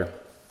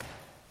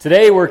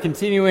Today we're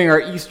continuing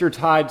our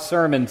Eastertide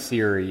sermon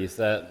series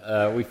that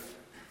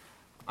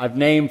I've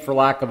named, for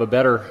lack of a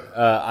better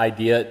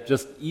idea,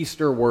 just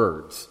Easter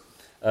words.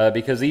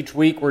 Because each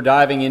week we're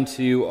diving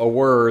into a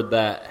word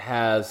that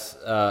has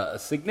a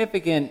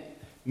significant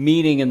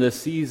meaning in the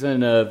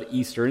season of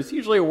Easter. It's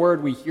usually a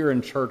word we hear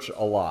in church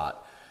a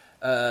lot.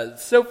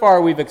 So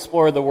far we've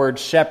explored the word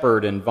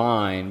shepherd and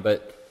vine,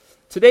 but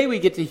today we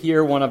get to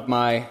hear one of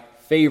my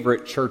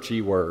favorite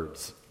churchy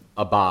words,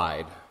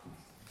 abide.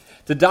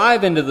 To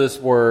dive into this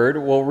word,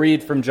 we'll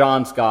read from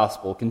John's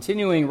Gospel,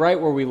 continuing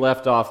right where we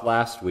left off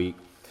last week,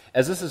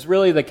 as this is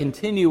really the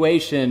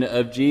continuation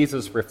of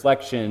Jesus'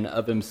 reflection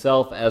of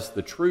himself as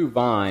the true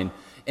vine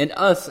and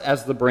us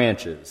as the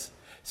branches,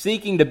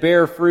 seeking to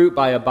bear fruit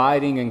by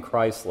abiding in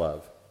Christ's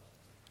love.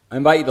 I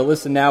invite you to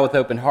listen now with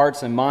open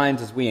hearts and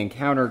minds as we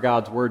encounter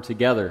God's word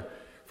together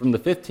from the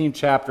 15th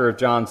chapter of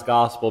John's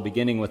Gospel,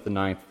 beginning with the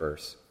 9th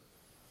verse.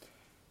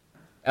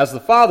 As the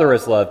Father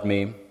has loved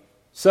me,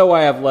 so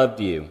I have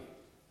loved you.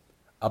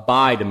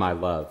 Abide in my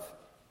love.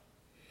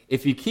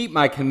 If you keep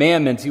my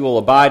commandments, you will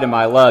abide in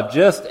my love,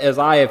 just as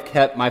I have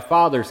kept my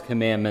Father's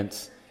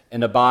commandments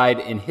and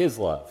abide in his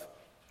love.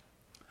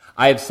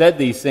 I have said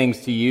these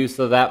things to you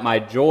so that my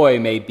joy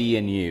may be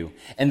in you,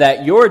 and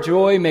that your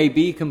joy may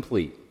be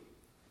complete.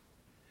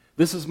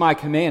 This is my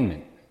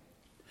commandment,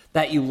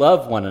 that you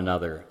love one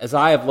another as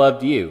I have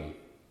loved you.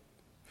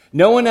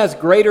 No one has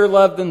greater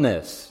love than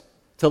this,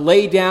 to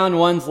lay down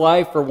one's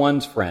life for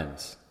one's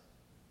friends.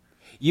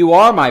 You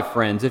are my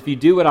friends if you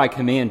do what I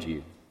command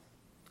you.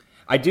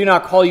 I do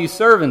not call you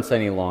servants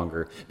any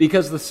longer,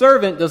 because the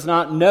servant does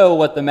not know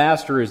what the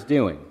master is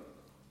doing.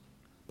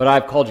 But I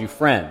have called you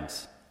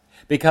friends,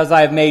 because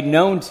I have made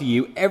known to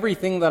you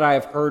everything that I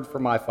have heard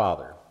from my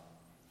Father.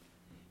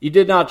 You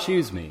did not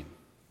choose me,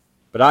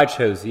 but I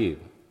chose you.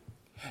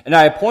 And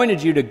I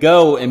appointed you to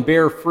go and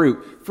bear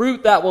fruit,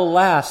 fruit that will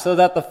last, so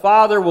that the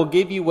Father will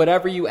give you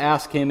whatever you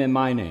ask him in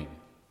my name.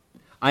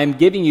 I am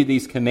giving you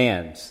these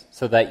commands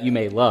so that you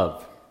may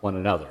love one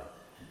another.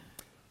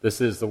 This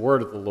is the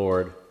word of the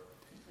Lord.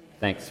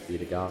 Thanks be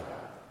to God.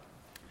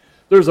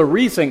 There's a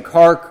recent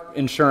car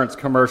insurance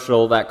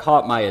commercial that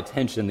caught my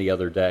attention the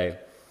other day.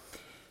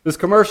 This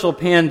commercial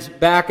pans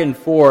back and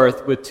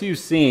forth with two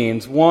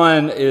scenes.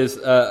 One is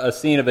a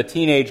scene of a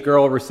teenage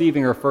girl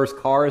receiving her first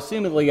car,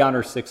 assumedly on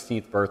her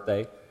 16th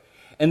birthday,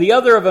 and the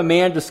other of a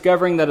man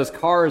discovering that his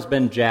car has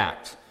been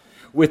jacked,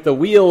 with the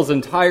wheels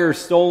and tires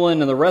stolen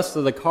and the rest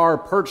of the car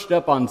perched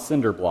up on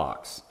cinder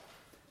blocks.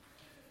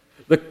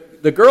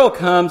 The girl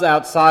comes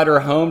outside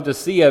her home to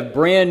see a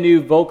brand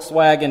new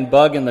Volkswagen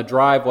Bug in the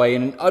driveway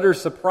and in utter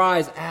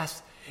surprise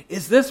asks,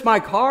 "Is this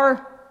my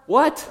car?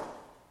 What?"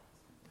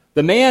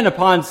 The man,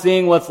 upon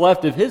seeing what's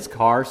left of his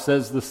car,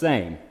 says the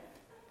same.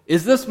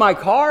 "Is this my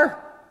car?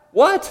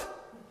 What?"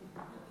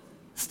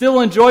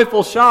 Still in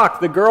joyful shock,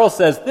 the girl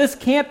says, "This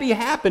can't be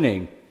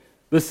happening."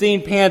 The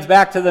scene pans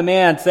back to the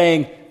man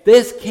saying,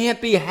 "This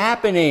can't be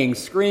happening,"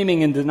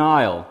 screaming in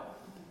denial.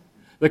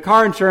 The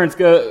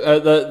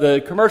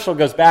the commercial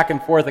goes back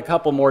and forth a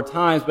couple more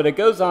times, but it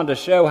goes on to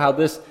show how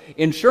this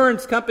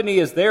insurance company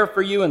is there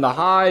for you in the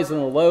highs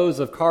and the lows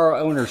of car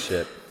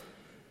ownership.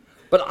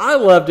 But I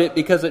loved it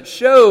because it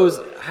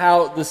shows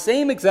how the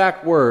same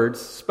exact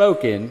words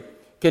spoken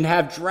can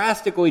have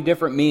drastically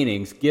different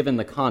meanings given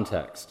the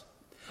context.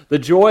 The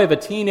joy of a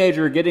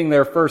teenager getting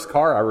their first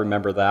car, I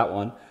remember that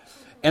one,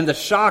 and the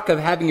shock of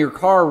having your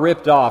car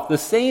ripped off, the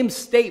same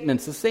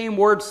statements, the same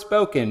words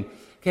spoken,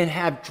 can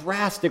have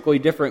drastically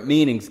different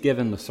meanings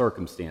given the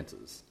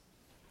circumstances.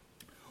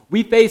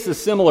 We face a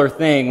similar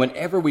thing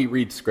whenever we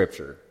read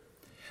Scripture,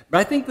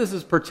 but I think this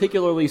is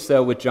particularly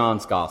so with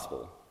John's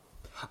Gospel.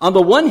 On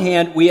the one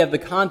hand, we have the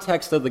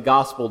context of the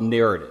Gospel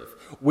narrative,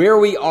 where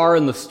we are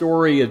in the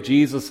story of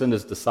Jesus and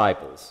his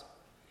disciples.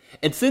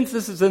 And since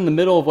this is in the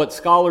middle of what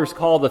scholars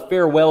call the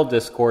farewell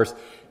discourse,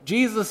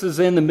 Jesus is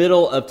in the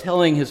middle of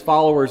telling his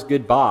followers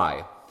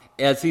goodbye,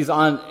 as he's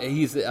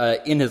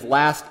in his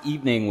last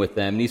evening with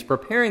them, and he's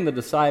preparing the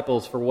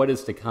disciples for what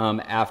is to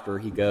come after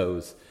he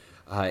goes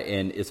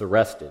and is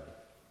arrested.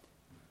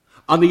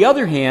 On the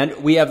other hand,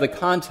 we have the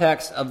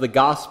context of the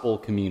gospel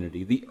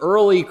community, the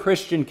early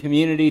Christian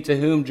community to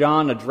whom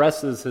John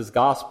addresses his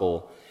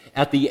gospel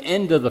at the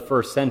end of the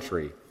first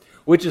century,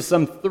 which is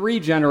some 3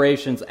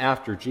 generations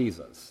after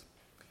Jesus.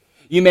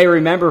 You may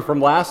remember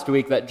from last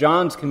week that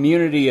John's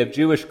community of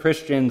Jewish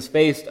Christians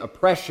faced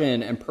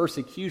oppression and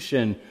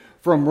persecution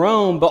from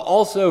Rome, but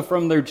also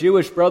from their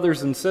Jewish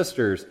brothers and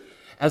sisters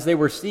as they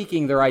were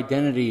seeking their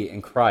identity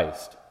in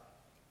Christ.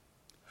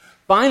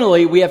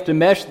 Finally, we have to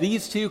mesh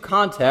these two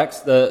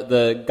contexts,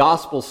 the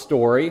gospel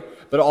story,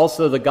 but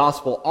also the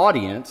gospel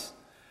audience.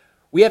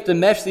 We have to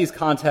mesh these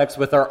contexts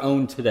with our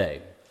own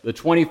today, the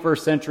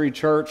 21st century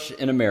church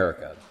in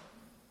America.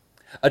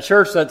 A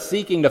church that's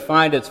seeking to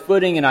find its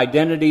footing and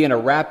identity in a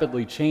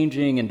rapidly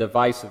changing and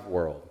divisive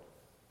world.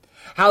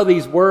 How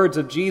these words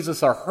of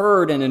Jesus are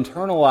heard and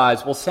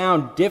internalized will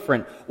sound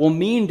different, will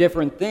mean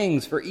different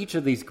things for each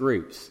of these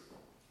groups.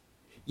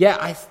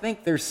 Yet I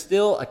think there's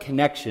still a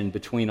connection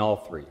between all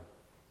three.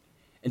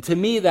 And to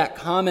me, that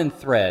common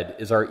thread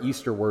is our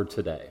Easter word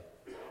today,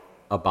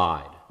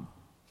 abide.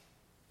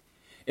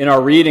 In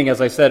our reading,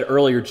 as I said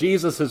earlier,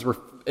 Jesus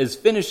is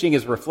finishing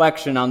his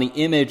reflection on the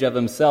image of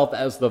himself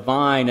as the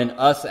vine and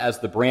us as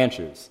the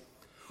branches.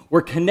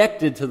 We're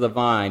connected to the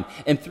vine,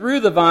 and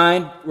through the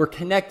vine, we're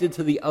connected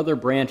to the other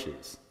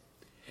branches.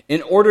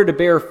 In order to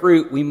bear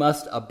fruit, we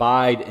must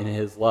abide in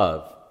his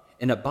love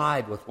and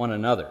abide with one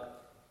another.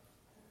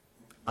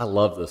 I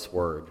love this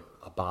word,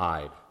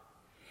 abide.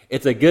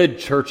 It's a good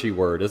churchy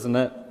word, isn't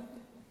it?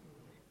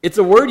 It's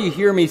a word you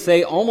hear me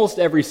say almost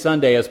every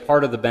Sunday as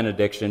part of the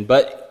benediction,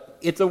 but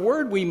it's a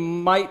word we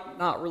might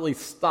not really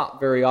stop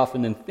very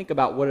often and think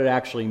about what it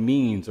actually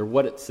means or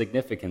what its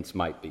significance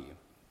might be.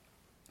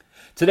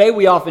 Today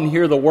we often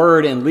hear the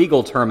word in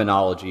legal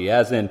terminology,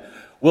 as in,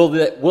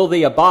 will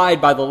they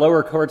abide by the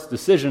lower court's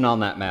decision on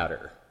that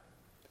matter?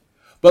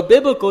 But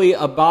biblically,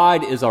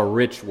 abide is a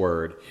rich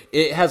word.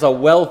 It has a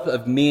wealth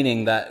of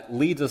meaning that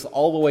leads us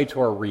all the way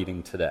to our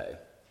reading today.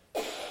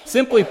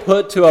 Simply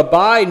put, to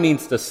abide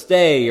means to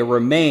stay or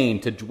remain,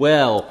 to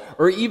dwell,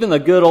 or even the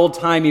good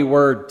old-timey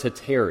word to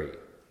tarry.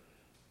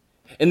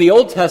 In the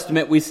Old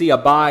Testament, we see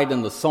abide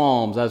in the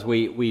Psalms, as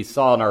we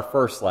saw in our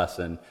first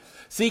lesson,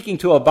 seeking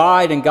to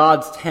abide in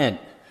God's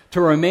tent,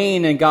 to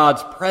remain in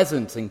God's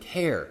presence and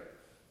care.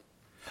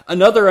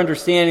 Another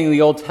understanding in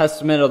the Old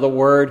Testament of the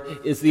word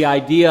is the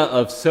idea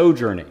of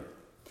sojourning,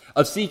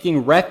 of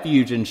seeking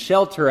refuge and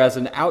shelter as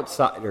an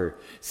outsider,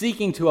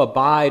 seeking to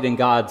abide in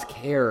God's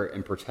care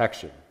and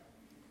protection.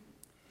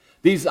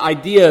 These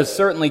ideas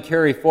certainly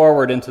carry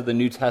forward into the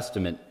New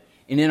Testament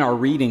and in our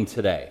reading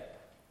today.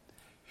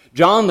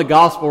 John, the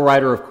gospel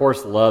writer, of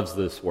course, loves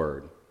this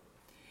word.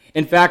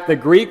 In fact, the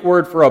Greek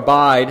word for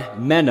abide,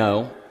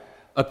 meno,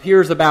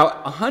 appears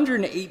about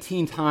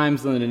 118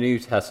 times in the New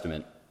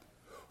Testament.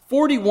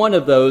 41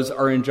 of those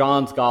are in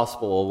John's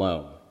gospel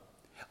alone.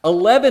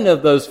 11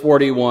 of those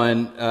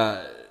 41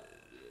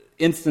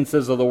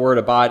 instances of the word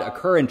abide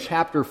occur in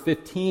chapter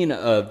 15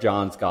 of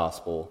John's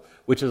gospel,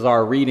 which is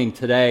our reading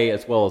today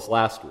as well as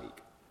last week.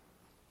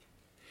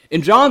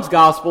 In John's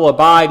gospel,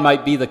 abide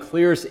might be the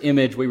clearest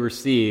image we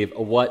receive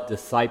of what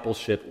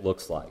discipleship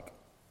looks like.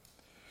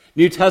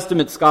 New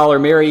Testament scholar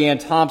Mary Ann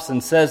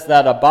Thompson says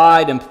that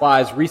abide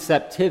implies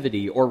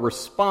receptivity or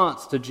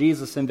response to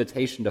Jesus'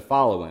 invitation to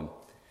follow him.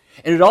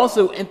 And it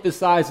also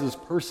emphasizes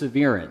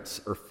perseverance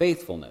or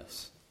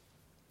faithfulness.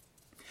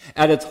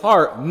 At its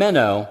heart,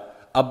 meno,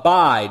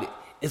 abide,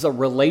 is a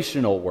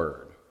relational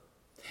word.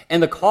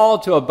 And the call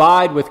to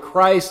abide with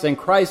Christ and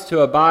Christ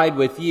to abide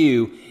with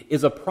you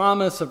is a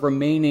promise of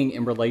remaining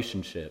in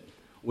relationship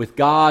with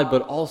God,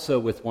 but also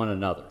with one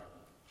another.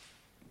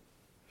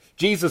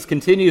 Jesus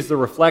continues the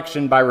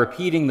reflection by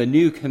repeating the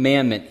new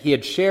commandment he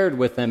had shared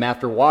with them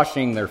after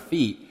washing their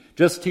feet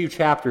just 2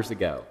 chapters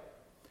ago,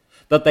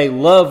 that they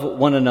love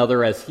one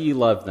another as he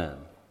loved them.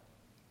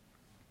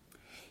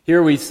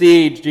 Here we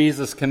see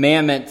Jesus'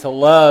 commandment to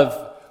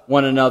love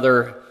one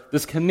another.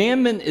 This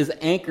commandment is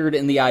anchored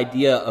in the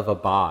idea of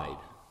abide,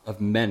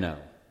 of meno.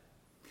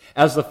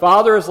 As the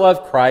Father has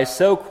loved Christ,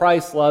 so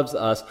Christ loves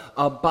us.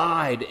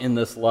 Abide in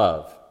this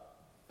love.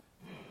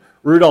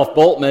 Rudolf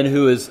Bultmann,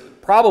 who is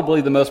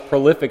probably the most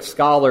prolific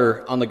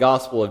scholar on the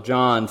Gospel of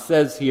John,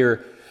 says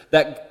here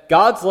that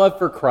God's love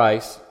for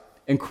Christ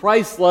and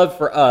Christ's love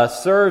for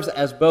us serves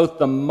as both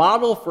the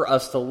model for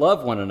us to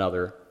love one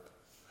another,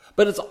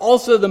 but it's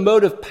also the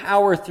motive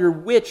power through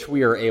which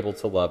we are able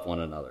to love one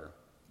another.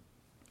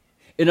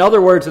 In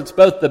other words, it's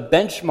both the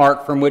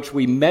benchmark from which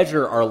we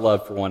measure our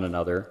love for one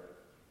another,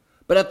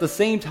 but at the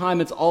same time,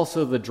 it's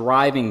also the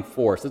driving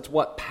force. It's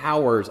what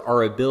powers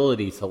our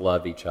ability to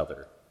love each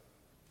other.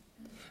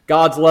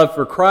 God's love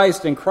for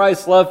Christ and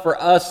Christ's love for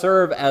us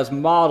serve as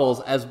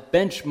models, as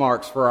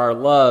benchmarks for our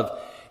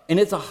love, and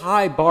it's a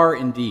high bar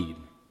indeed.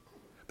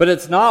 But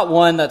it's not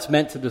one that's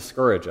meant to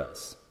discourage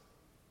us.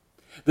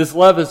 This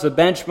love is a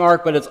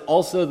benchmark, but it's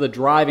also the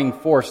driving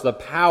force, the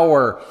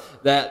power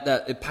that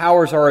it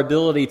powers our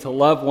ability to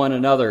love one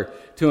another,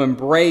 to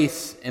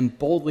embrace and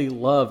boldly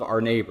love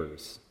our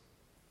neighbors.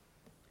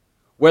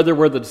 Whether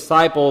we're the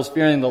disciples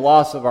fearing the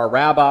loss of our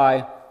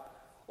rabbi,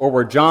 or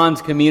we're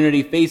John's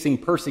community facing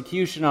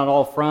persecution on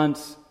all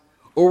fronts,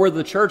 or we're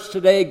the church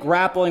today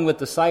grappling with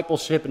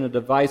discipleship in a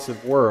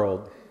divisive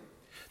world,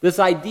 this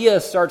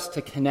idea starts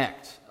to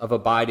connect of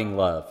abiding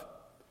love.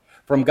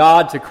 From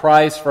God to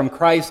Christ, from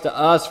Christ to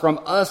us,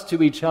 from us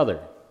to each other.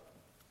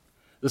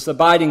 This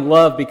abiding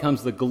love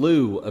becomes the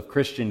glue of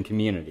Christian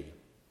community.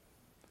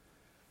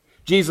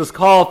 Jesus'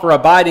 call for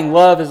abiding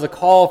love is a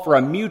call for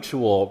a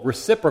mutual,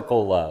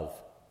 reciprocal love.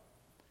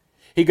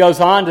 He goes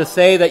on to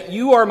say that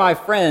you are my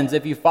friends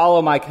if you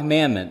follow my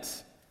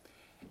commandments.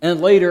 And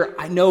later,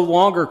 I no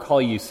longer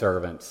call you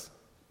servants,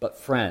 but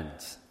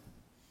friends.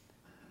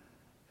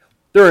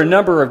 There are a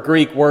number of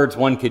Greek words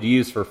one could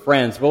use for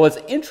friends, but what's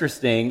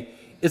interesting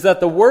is that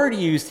the word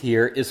used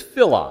here is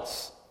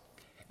philos,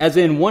 as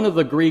in one of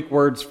the Greek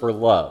words for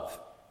love.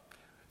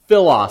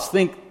 Philos,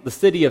 think the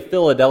city of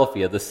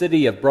Philadelphia, the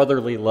city of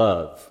brotherly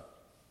love.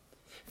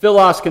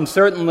 Philos can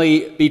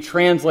certainly be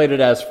translated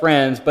as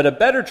friends, but a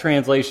better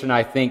translation,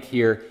 I think,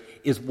 here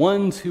is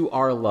ones who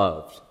are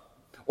loved,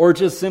 or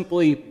just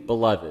simply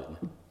beloved.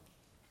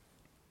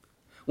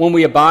 When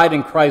we abide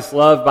in Christ's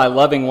love by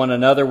loving one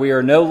another, we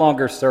are no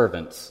longer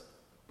servants.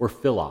 We're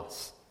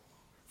philos,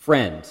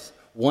 friends,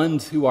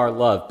 ones who are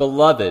loved,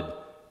 beloved.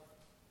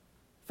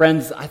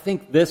 Friends, I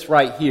think this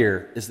right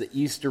here is the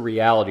Easter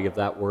reality of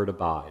that word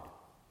abide.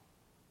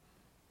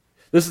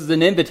 This is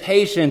an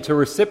invitation to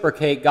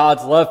reciprocate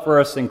God's love for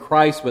us in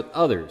Christ with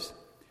others,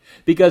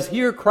 because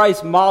here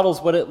Christ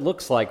models what it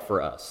looks like for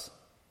us.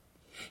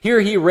 Here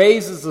he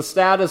raises the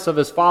status of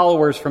his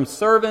followers from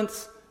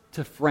servants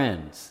to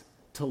friends,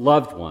 to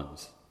loved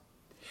ones.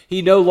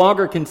 He no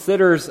longer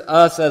considers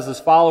us as his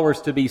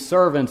followers to be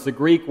servants, the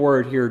Greek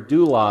word here,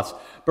 doulos,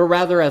 but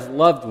rather as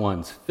loved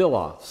ones,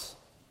 philos.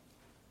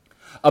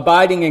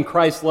 Abiding in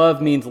Christ's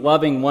love means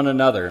loving one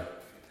another.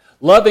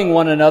 Loving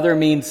one another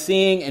means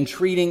seeing and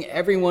treating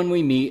everyone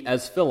we meet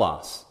as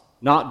philos,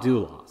 not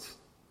doulos.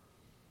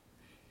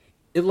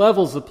 It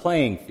levels the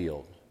playing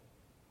field.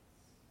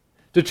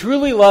 To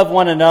truly love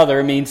one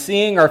another means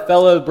seeing our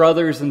fellow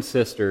brothers and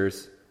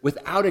sisters,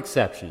 without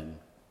exception,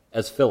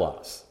 as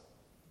philos.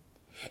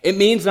 It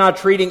means not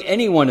treating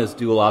anyone as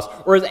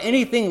doulos or as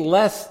anything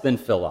less than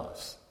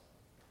philos.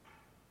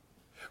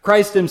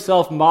 Christ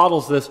himself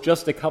models this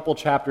just a couple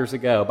chapters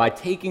ago by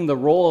taking the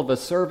role of a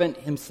servant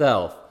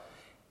himself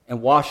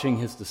and washing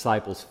his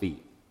disciples'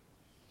 feet.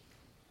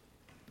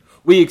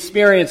 We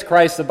experience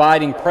Christ's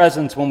abiding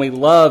presence when we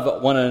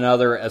love one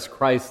another as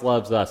Christ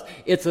loves us.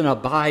 It's an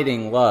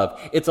abiding love.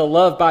 It's a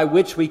love by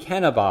which we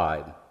can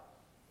abide.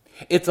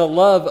 It's a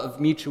love of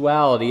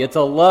mutuality. It's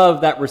a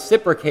love that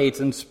reciprocates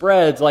and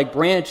spreads like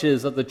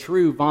branches of the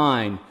true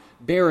vine,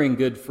 bearing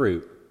good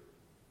fruit.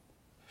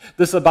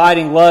 This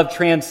abiding love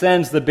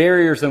transcends the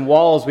barriers and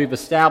walls we've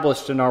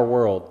established in our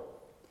world,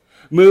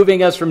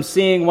 moving us from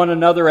seeing one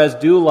another as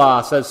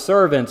doulos, as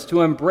servants,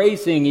 to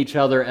embracing each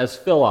other as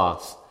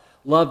philos,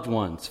 loved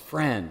ones,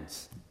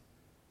 friends.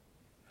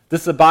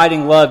 This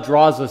abiding love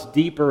draws us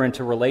deeper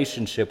into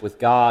relationship with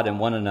God and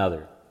one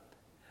another,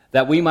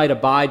 that we might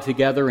abide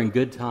together in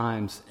good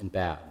times and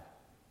bad.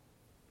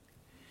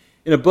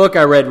 In a book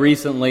I read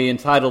recently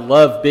entitled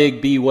Love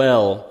Big, Be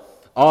Well,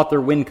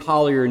 author Win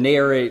Collier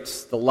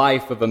narrates the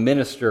life of a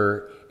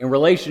minister in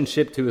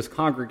relationship to his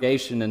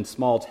congregation in a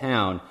small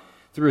town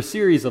through a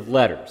series of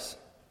letters.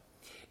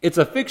 It's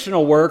a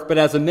fictional work, but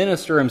as a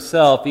minister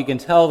himself, he can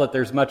tell that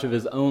there's much of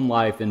his own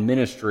life and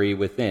ministry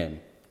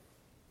within.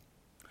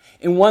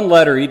 In one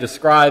letter, he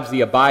describes the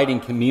abiding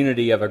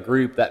community of a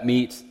group that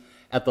meets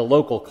at the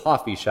local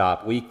coffee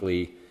shop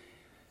weekly,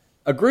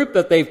 a group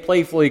that they've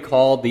playfully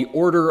called the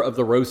Order of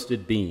the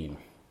Roasted Bean.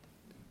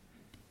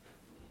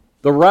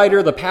 The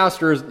writer, the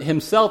pastor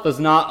himself, is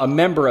not a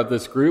member of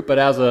this group, but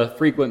as a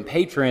frequent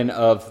patron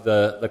of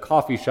the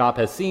coffee shop,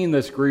 has seen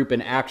this group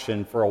in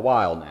action for a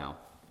while now.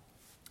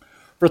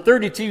 For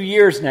 32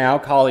 years now,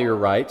 Collier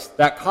writes,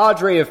 that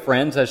cadre of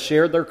friends has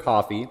shared their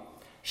coffee,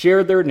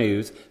 shared their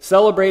news,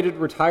 celebrated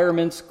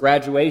retirements,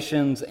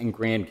 graduations, and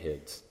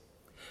grandkids.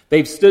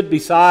 They've stood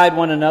beside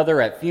one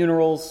another at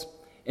funerals,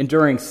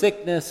 enduring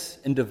sickness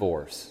and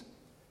divorce.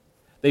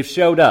 They've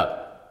showed up,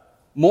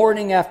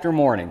 morning after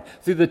morning,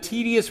 through the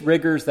tedious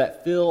rigors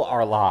that fill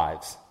our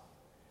lives.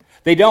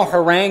 They don't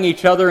harangue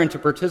each other into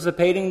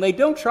participating. They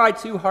don't try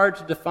too hard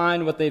to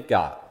define what they've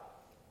got.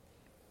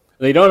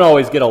 They don't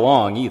always get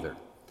along either.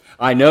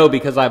 I know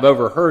because I've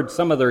overheard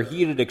some of their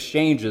heated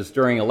exchanges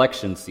during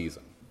election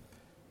season.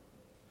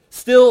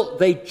 Still,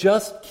 they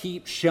just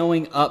keep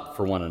showing up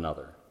for one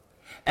another,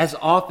 as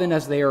often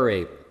as they are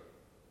able.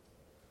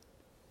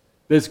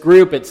 This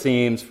group, it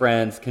seems,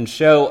 friends, can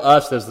show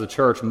us as the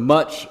church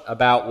much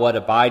about what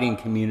abiding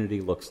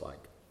community looks like.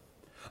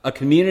 A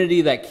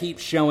community that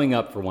keeps showing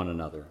up for one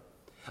another.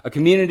 A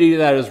community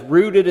that is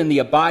rooted in the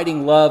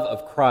abiding love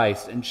of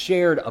Christ and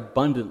shared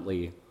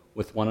abundantly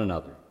with one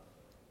another.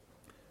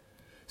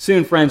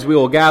 Soon, friends, we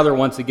will gather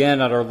once again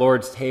at our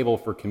Lord's table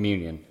for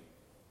communion.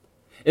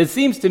 It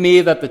seems to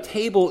me that the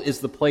table is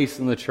the place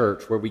in the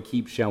church where we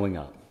keep showing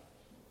up.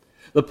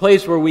 The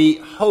place where we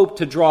hope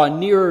to draw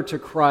nearer to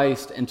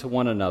Christ and to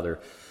one another.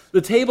 The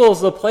table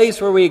is the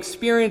place where we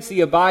experience the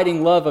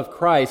abiding love of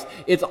Christ.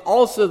 It's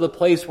also the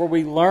place where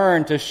we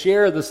learn to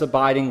share this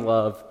abiding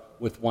love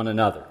with one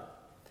another,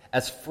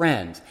 as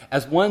friends,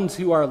 as ones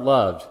who are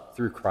loved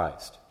through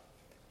Christ.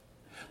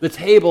 The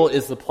table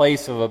is the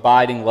place of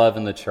abiding love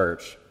in the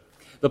church,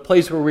 the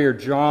place where we are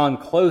drawn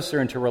closer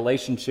into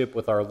relationship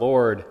with our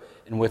Lord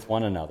and with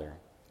one another.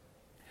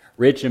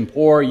 Rich and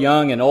poor,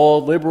 young and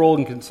old, liberal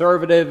and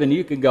conservative, and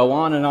you can go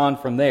on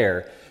from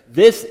there.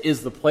 This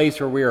is the place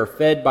where we are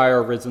fed by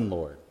our risen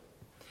Lord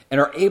and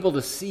are able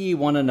to see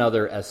one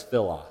another as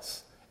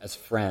philos, as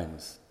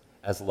friends,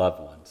 as loved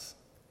ones.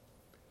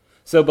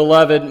 So,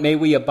 beloved, may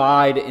we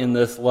abide in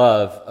this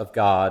love of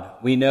God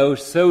we know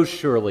so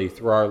surely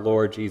through our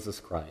Lord Jesus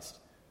Christ,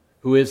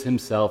 who is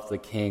himself the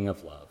King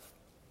of love.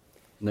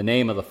 In the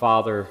name of the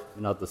Father,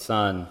 and of the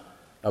Son, and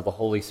of the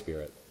Holy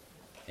Spirit,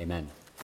 amen.